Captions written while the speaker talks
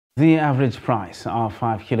The average price of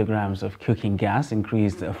 5 kilograms of cooking gas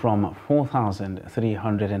increased from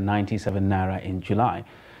 4,397 naira in July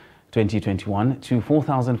 2021 to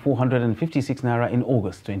 4,456 naira in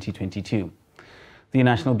August 2022. The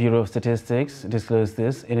National Bureau of Statistics disclosed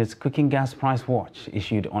this in its Cooking Gas Price Watch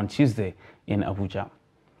issued on Tuesday in Abuja.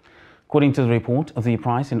 According to the report, the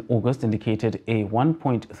price in August indicated a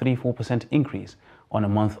 1.34% increase on a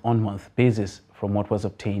month-on-month basis from what was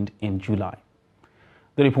obtained in July.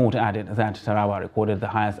 The report added that Tarawa recorded the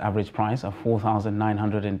highest average price of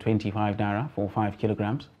 4,925 naira for 5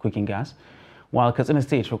 kilograms of cooking gas, while Katsina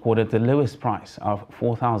State recorded the lowest price of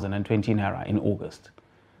 4,020 naira in August.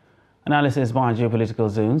 Analysis by geopolitical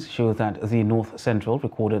zones shows that the North Central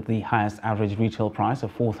recorded the highest average retail price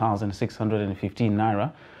of 4,615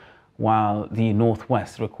 naira, while the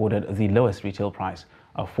Northwest recorded the lowest retail price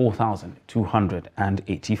of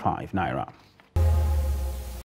 4,285 naira.